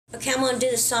Okay, I'm going to do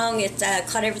the song. It's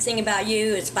called Everything About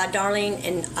You. It's by Darlene,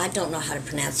 and I don't know how to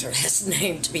pronounce her last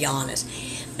name, to be honest.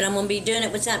 But I'm going to be doing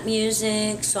it without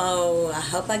music, so I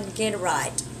hope I can get it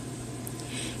right.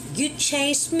 You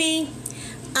chased me,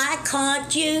 I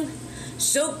caught you.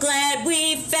 So glad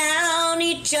we found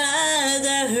each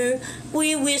other.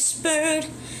 We whispered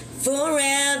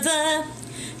forever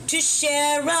to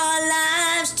share our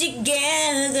lives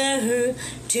together,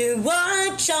 to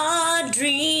watch our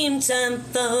dreams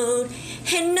unfold.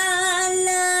 And I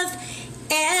love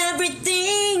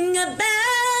everything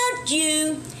about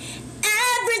you,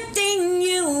 everything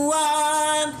you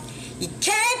are. You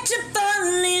catch a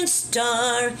falling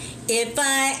star if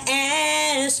I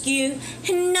ask you,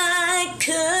 and I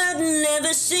couldn't live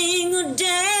a single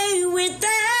day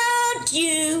without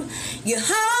you. You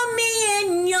hold me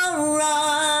in your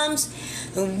arms,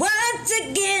 and once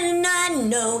again I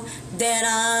know that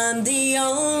I'm the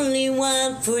only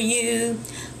one for you.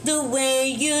 The way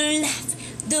you laugh,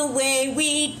 the way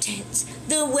we dance,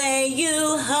 the way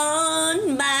you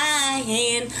hold my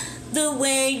hand, the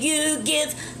way you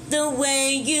give, the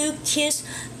way you kiss,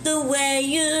 the way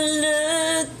you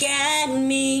look at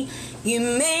me. You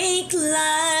make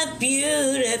life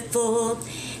beautiful,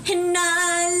 and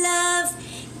I love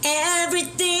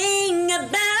everything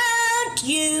about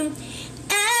you,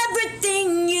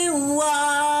 everything you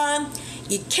are.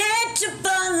 You catch a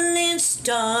falling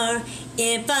star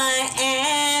if I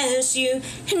ask you,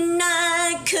 and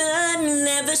I couldn't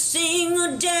live a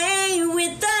single day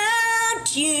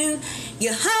without you.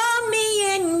 You hold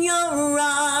me in your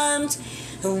arms,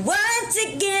 and once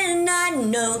again I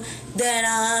know that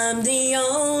I'm the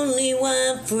only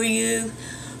one for you.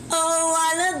 Oh,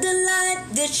 I love the light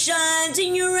that shines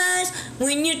in your eyes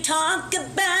when you talk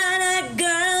about our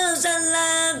girls. I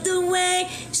love the way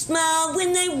you smile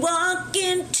when they walk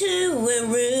into a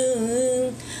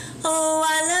room. Oh,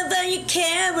 I love how you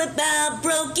care about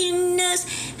brokenness,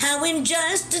 how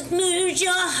injustice moves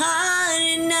your heart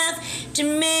enough to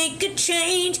make a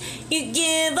change. You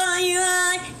give all your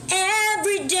heart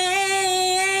every day.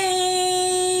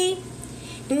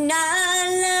 And I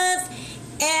love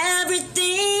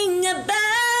everything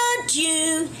about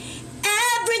you,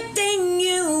 everything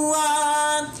you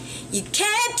are. You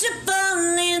catch a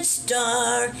falling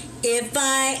star if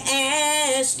I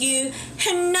ask you,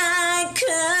 and I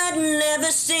couldn't live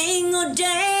a single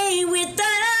day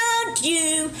without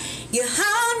you. You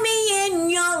hold me in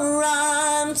your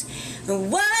arms,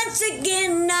 and once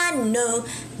again I know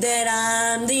that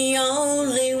I'm the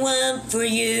only one for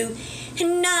you.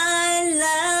 And I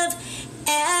love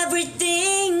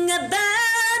everything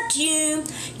about you.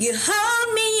 You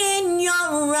hold me in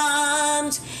your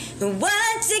arms, and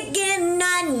once again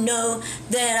I know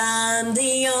that I'm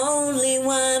the only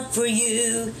one for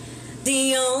you,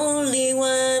 the only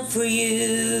one for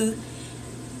you.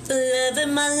 The love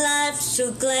of my life,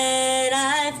 so glad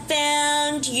I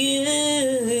found you,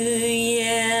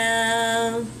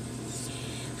 yeah.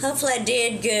 Hopefully I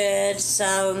did good,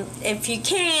 so if you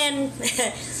can,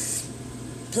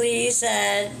 please,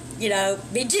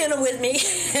 be gentle with me.